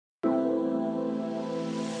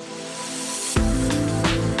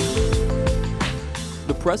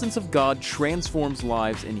presence of God transforms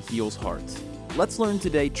lives and heals hearts. Let's learn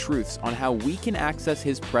today truths on how we can access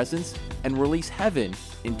His presence and release heaven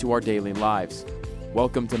into our daily lives.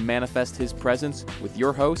 Welcome to Manifest His Presence with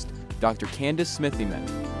your host, Dr. Candace Smithyman.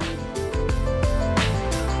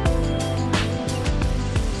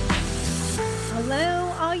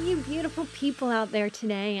 Hello, all you beautiful people out there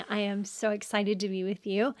today. I am so excited to be with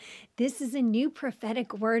you. This is a new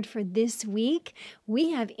prophetic word for this week.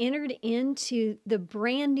 We have entered into the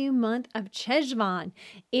brand new month of Cheshvan.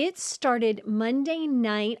 It started Monday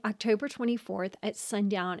night, October 24th at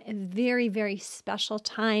sundown, a very, very special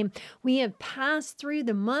time. We have passed through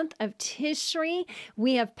the month of Tishri.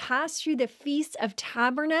 We have passed through the Feast of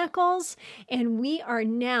Tabernacles, and we are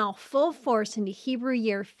now full force into Hebrew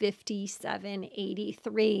year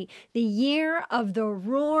 5783, the year of the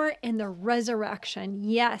roar and the resurrection.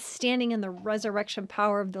 Yes, standing in the resurrection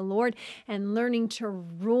power of the Lord and learning to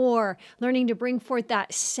roar, learning to bring forth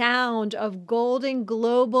that sound of golden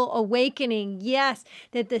global awakening. Yes,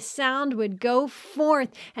 that the sound would go forth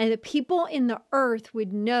and the people in the earth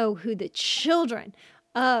would know who the children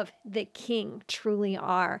of the King truly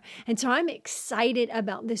are. And so I'm excited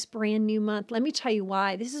about this brand new month. Let me tell you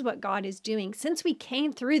why. This is what God is doing. Since we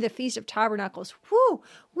came through the Feast of Tabernacles,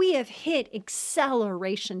 we have hit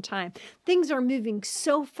acceleration time. Things are moving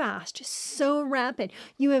so fast, so rapid.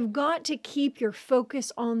 You have got to keep your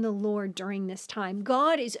focus on the Lord during this time.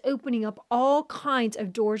 God is opening up all kinds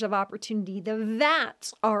of doors of opportunity. The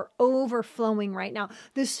vats are overflowing right now.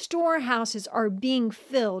 The storehouses are being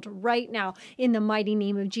filled right now in the mighty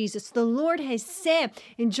name of Jesus. The Lord has said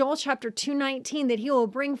in Joel chapter 2:19 that He will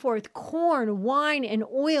bring forth corn, wine, and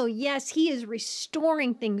oil. Yes, He is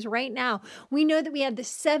restoring things right now. We know that we have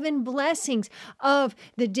the 7 blessings of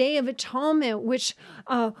the Day of Atonement, which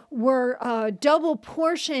were double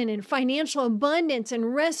portion and financial abundance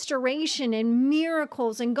and restoration and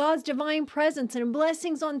miracles and God's divine presence and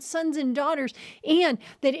blessings on sons and daughters, and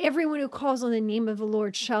that everyone who calls on the name of the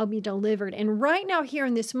Lord shall be delivered. And right now here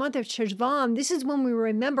in this month of Cheshvan, this is when we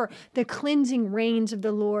remember the cleansing rains of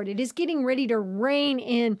the Lord. It is getting ready to rain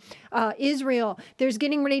in Israel. There's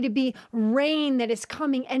getting ready to be rain that is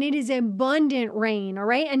coming, and it is abundant rain, all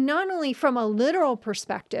right? And not only from a literal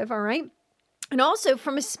perspective, all right? And also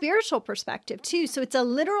from a spiritual perspective too. So it's a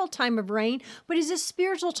literal time of rain, but it's a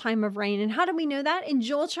spiritual time of rain. And how do we know that? In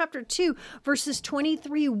Joel chapter 2, verses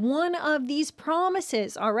 23, one of these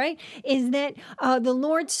promises, all right, is that the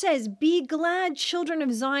Lord says, "Be glad, children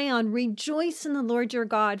of Zion, rejoice in the Lord your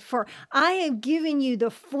God, for I have given you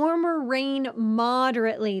the former rain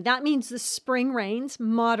moderately." That means the spring rains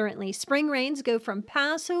moderately. Spring rains go from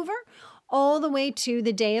Passover all the way to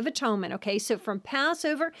the Day of Atonement, okay? So from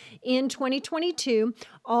Passover in 2022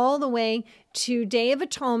 all the way to Day of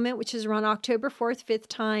Atonement, which is around October 4th, 5th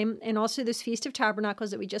time, and also this Feast of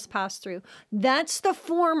Tabernacles that we just passed through. That's the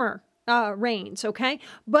former rains, okay?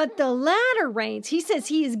 But the latter rains, He says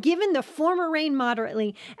He has given the former rain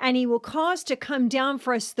moderately, and He will cause to come down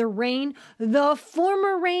for us the rain, the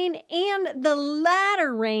former rain and the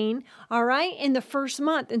latter rain, all right, in the first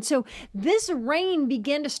month. And so this rain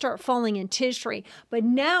began to start falling in Tishri, but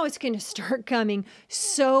now it's going to start coming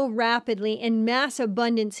so rapidly in mass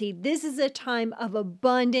abundancy. This is a time of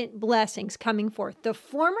abundant blessings coming forth. The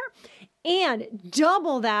former and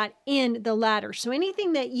double that in the latter. So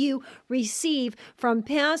anything that you receive from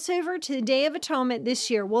Passover to the Day of Atonement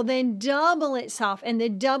this year will then double itself, and the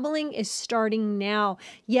doubling is starting now.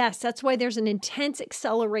 Yes, that's why there's an intense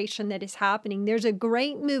acceleration that is happening. There's a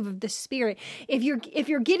great move of the Spirit. If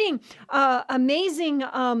you're getting amazing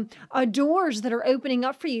doors that are opening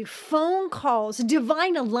up for you, phone calls,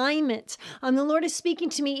 divine alignments. The Lord is speaking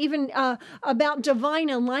to me even about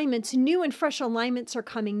divine alignments. New and fresh alignments are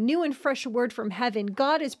coming. New and fresh word from heaven.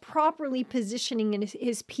 God is properly positioning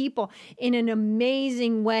His people in an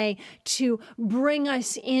amazing way to bring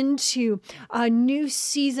us into a new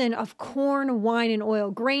season of corn, wine, and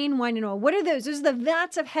oil. Grain, wine, and oil. What are those? Those are the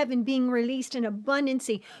vats of heaven being released in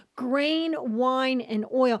abundancy. Grain, wine, and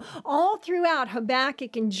oil. All throughout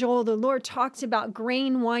Habakkuk and Joel, the Lord talks about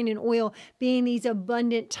grain, wine, and oil being these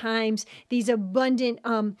abundant times, these abundant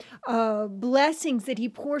blessings that He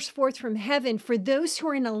pours forth from heaven for those who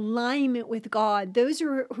are in alignment with God, those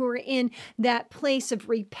who are in that place of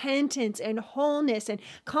repentance and wholeness and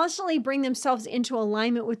constantly bring themselves into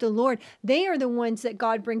alignment with the Lord. They are the ones that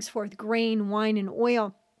God brings forth grain, wine, and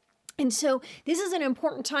oil. And so this is an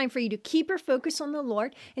important time for you to keep your focus on the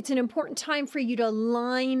Lord. It's an important time for you to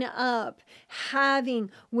line up, having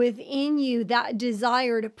within you that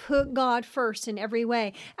desire to put God first in every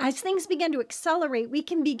way. As things begin to accelerate, we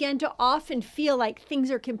can begin to often feel like things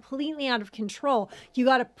are completely out of control. You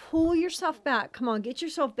got to pull yourself back. Come on, get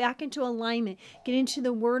yourself back into alignment. Get into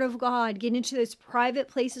the Word of God. Get into those private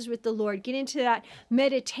places with the Lord. Get into that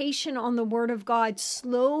meditation on the Word of God.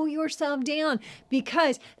 Slow yourself down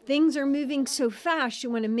because things are moving so fast. You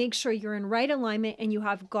want to make sure you're in right alignment and you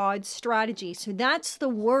have God's strategy. So that's the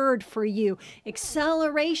word for you.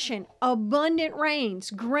 Acceleration, abundant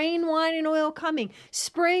rains, grain, wine, and oil coming,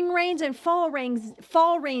 spring rains and fall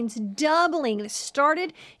rains doubling. This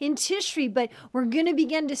started in Tishri, but we're going to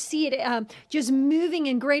begin to see it just moving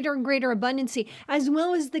in greater and greater abundancy, as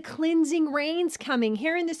well as the cleansing rains coming.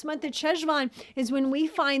 Here in this month of Cheshvan is when we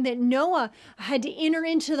find that Noah had to enter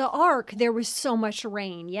into the ark. There was so much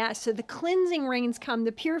rain. Yes. So the cleansing rains come,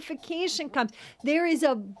 the purification comes. There is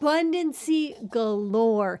abundancy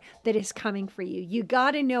galore that is coming for you. You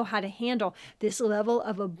got to know how to handle this level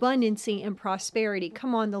of abundancy and prosperity.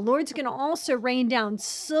 Come on, the Lord's going to also rain down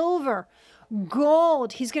silver,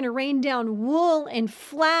 gold. He's going to rain down wool and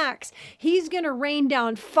flax. He's going to rain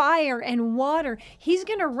down fire and water. He's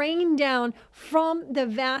going to rain down from the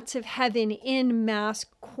vats of heaven in mass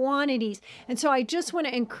quantities. And so I just want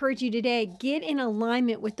to encourage you today, get in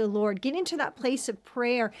alignment with the Lord. Get into that place of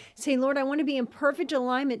prayer. Say, Lord, I want to be in perfect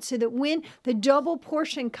alignment so that when the double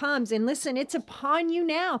portion comes, and listen, it's upon you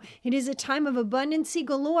now. It is a time of abundancy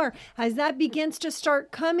galore. As that begins to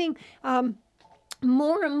start coming,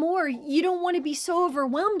 more and more, you don't want to be so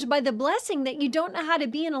overwhelmed by the blessing that you don't know how to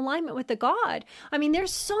be in alignment with the God. I mean,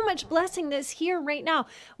 there's so much blessing that's here right now.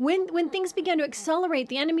 When things begin to accelerate,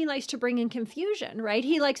 the enemy likes to bring in confusion, right?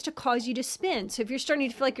 He likes to cause you to spin. So if you're starting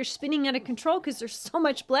to feel like you're spinning out of control because there's so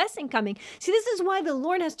much blessing coming. See, this is why the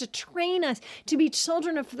Lord has to train us to be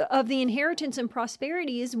children of the inheritance and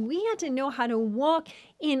prosperity, is we have to know how to walk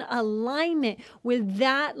in alignment with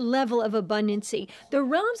that level of abundancy. The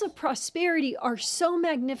realms of prosperity are so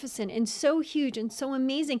magnificent and so huge and so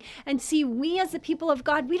amazing. And see, we as the people of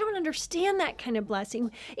God, we don't understand that kind of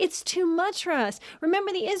blessing. It's too much for us.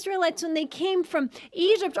 Remember the Israelites, when they came from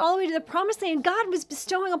Egypt all the way to the promised land, God was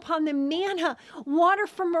bestowing upon them manna, water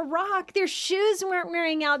from a rock. Their shoes weren't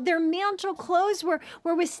wearing out. Their mantle clothes were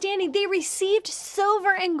withstanding. They received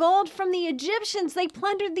silver and gold from the Egyptians. They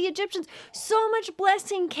plundered the Egyptians. So much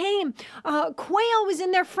blessing came. Quail was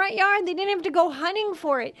in their front yard. They didn't have to go hunting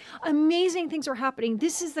for it. Amazing things were happening.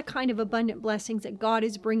 This is the kind of abundant blessings that God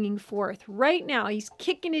is bringing forth right now. He's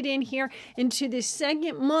kicking it in here into the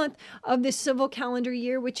second month of the civil calendar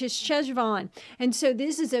year, which is Cheshvan. And so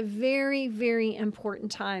this is a very, very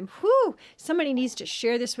important time. Whew! Somebody needs to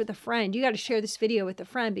share this with a friend. You got to share this video with a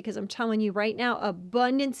friend, because I'm telling you right now,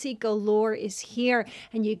 abundancy galore is here,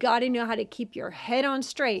 and you got to know how to keep your head on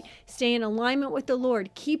straight, stay in alignment with the Lord,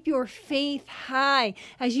 keep your faith high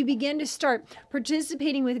as you begin to start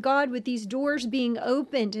participating with God with these doors being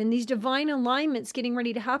opened and these divine alignments getting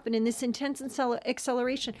ready to happen in this intense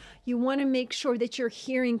acceleration. You want to make sure that you're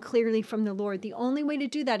hearing clearly from the Lord. The only way to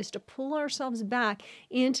do that is to pull ourselves back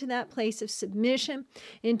into that place of submission,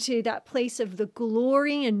 into that place of the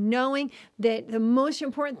glory, and knowing that the most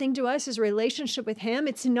important thing to us is relationship with Him.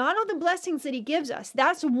 It's not all the blessings that He gives us.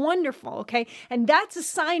 That's wonderful, okay? And that's a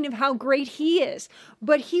sign of how great He is.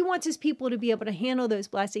 But He wants His people to be able to handle those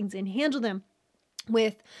blessings and handle them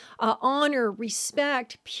with honor,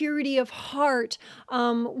 respect, purity of heart,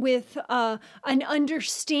 with an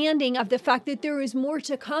understanding of the fact that there is more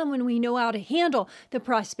to come when we know how to handle the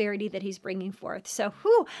prosperity that He's bringing forth. So,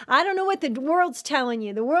 I don't know what the world's telling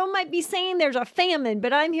you. The world might be saying there's a famine,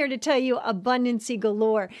 but I'm here to tell you abundancy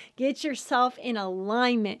galore. Get yourself in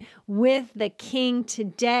alignment with the King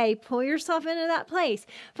today. Pull yourself into that place.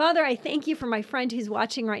 Father, I thank You for my friend who's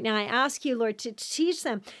watching right now. I ask You, Lord, to teach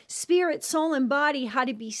them spirit, soul, and body how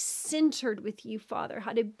to be centered with You, Father,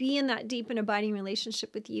 how to be in that deep and abiding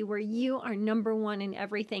relationship with You, where You are number one in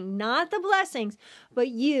everything, not the blessings, but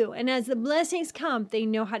You. And as the blessings come, they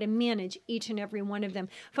know how to manage each and every one of them.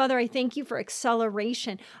 Father, I thank You for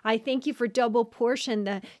acceleration. I thank You for double portion,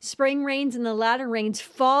 the spring rains and the latter rains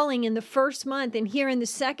falling in the first month and here in the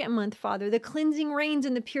second month, Father, the cleansing rains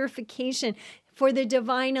and the purification for the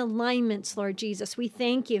divine alignments, Lord Jesus. We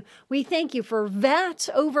thank you. We thank you for vats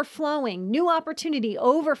overflowing, new opportunity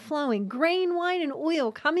overflowing, grain, wine, and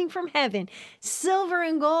oil coming from heaven, silver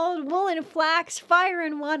and gold, wool and flax, fire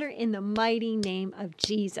and water in the mighty name of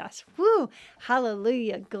Jesus. Woo!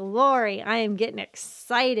 Hallelujah. Glory. I am getting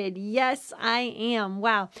excited. Yes, I am.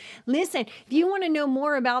 Wow. Listen, if you want to know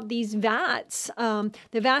more about these vats, the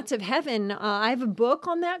vats of heaven, I have a book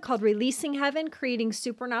on that called Releasing Heaven, Creating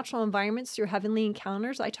Supernatural Environments Through Heavenly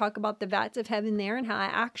Encounters. I talk about the vats of heaven there and how I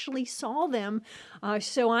actually saw them.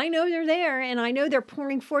 So I know they're there, and I know they're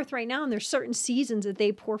pouring forth right now, and there's certain seasons that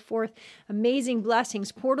they pour forth amazing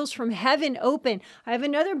blessings. Portals from heaven open. I have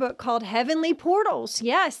another book called Heavenly Portals.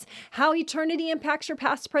 Yes, how eternity impacts your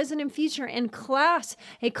past, present, and future, and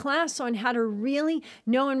a class on how to really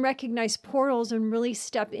know and recognize portals and really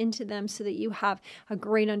step into them so that you have a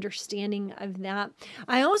great understanding of that.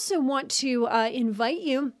 I also want to invite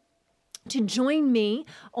you to join me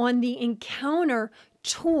on the Encounter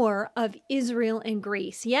tour of Israel and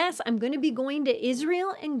Greece. Yes, I'm going to be going to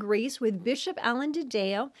Israel and Greece with Bishop Alan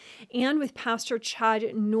Dedeo and with Pastor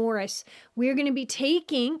Chad Norris. We're going to be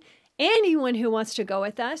taking anyone who wants to go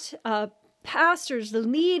with us, pastors, the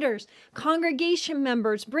leaders, congregation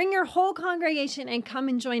members, bring your whole congregation and come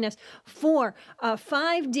and join us for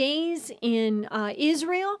 5 days in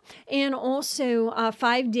Israel and also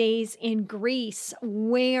 5 days in Greece,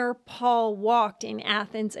 where Paul walked in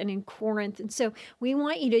Athens and in Corinth. And so we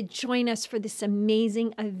want you to join us for this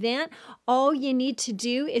amazing event. All you need to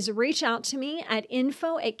do is reach out to me at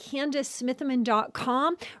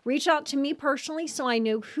info@CandiceSmithman.com. Reach out to me personally so I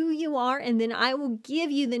know who you are, and then I will give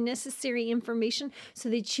you the necessary information so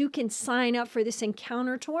that you can sign up for this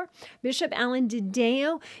encounter tour. Bishop Alan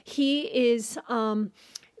Dedeo, he is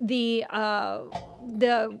the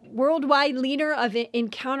worldwide leader of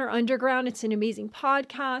Encounter Underground. It's an amazing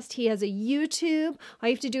podcast. He has a YouTube. All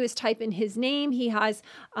you have to do is type in his name. He has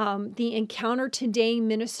the Encounter Today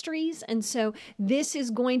Ministries. And so this is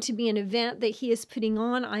going to be an event that he is putting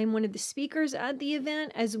on. I'm one of the speakers at the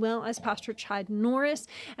event, as well as Pastor Chad Norris.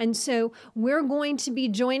 And so we're going to be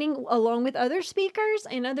joining along with other speakers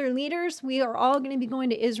and other leaders. We are all going to be going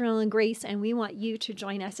to Israel and Greece, and we want you to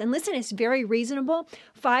join us. And listen, it's very reasonable.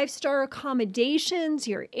 5-star accommodations,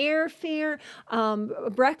 your airfare,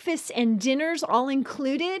 breakfasts and dinners all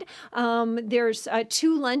included. There's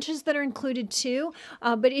 2 lunches that are included too,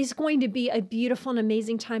 but it's going to be a beautiful and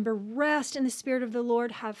amazing time to rest in the Spirit of the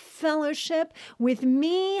Lord, have fellowship with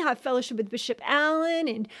me, have fellowship with Bishop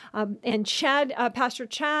Allen and Chad, Pastor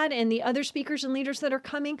Chad, and the other speakers and leaders that are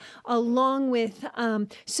coming, along with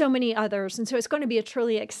so many others. And so it's going to be a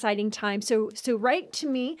truly exciting time. So write to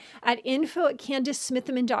me at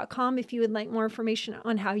info@CandiceSmithman.com if you would like more information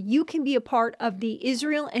on how you can be a part of the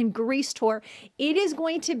Israel and Greece tour. It is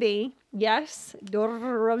going to be, yes,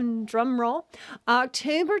 drum roll,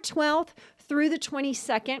 October 12th through the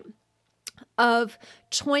 22nd of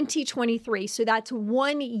 2023. So that's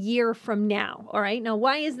 1 year from now. All right. Now,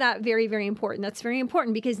 why is that very, very important? That's very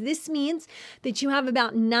important because this means that you have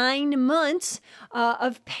about 9 months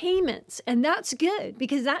of payments. And that's good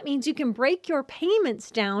because that means you can break your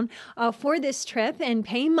payments down for this trip and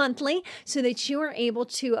pay monthly so that you are able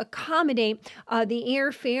to accommodate the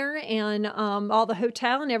airfare and all the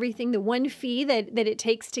hotel and everything, the one fee that it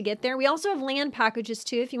takes to get there. We also have land packages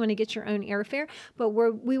too if you want to get your own airfare, but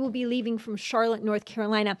we will be leaving from Charlotte, North Carolina,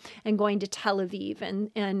 and going to Tel Aviv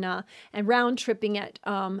and round tripping it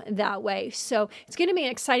that way. So it's going to be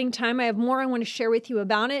an exciting time. I have more I want to share with you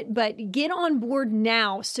about it, but get on board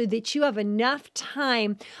now so that you have enough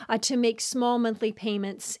time to make small monthly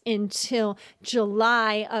payments until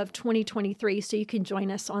July of 2023, so you can join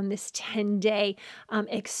us on this 10-day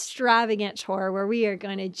extravagant tour where we are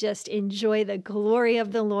going to just enjoy the glory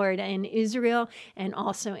of the Lord in Israel and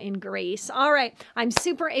also in Greece. All right, I'm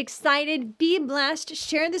super excited. Be blessed.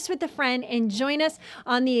 Share this with a friend and join us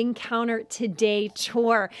on the Encounter Today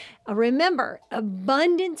tour. Remember,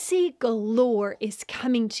 Abundancy Galore is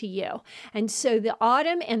coming to you. And so the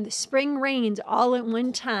autumn and the spring rains all at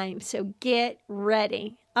one time. So get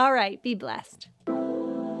ready. All right, be blessed.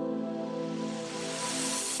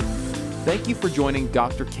 Thank you for joining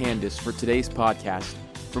Dr. Candice for today's podcast.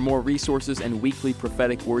 For more resources and weekly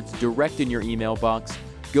prophetic words direct in your email box,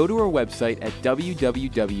 go to our website at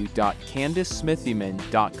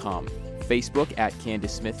www.CandiceSmithyman.com, Facebook at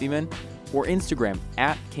Candice Smithyman, or Instagram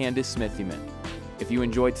at Candice Smithyman. If you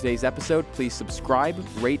enjoyed today's episode, please subscribe,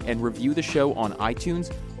 rate, and review the show on iTunes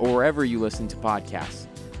or wherever you listen to podcasts.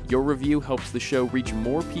 Your review helps the show reach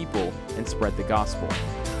more people and spread the gospel.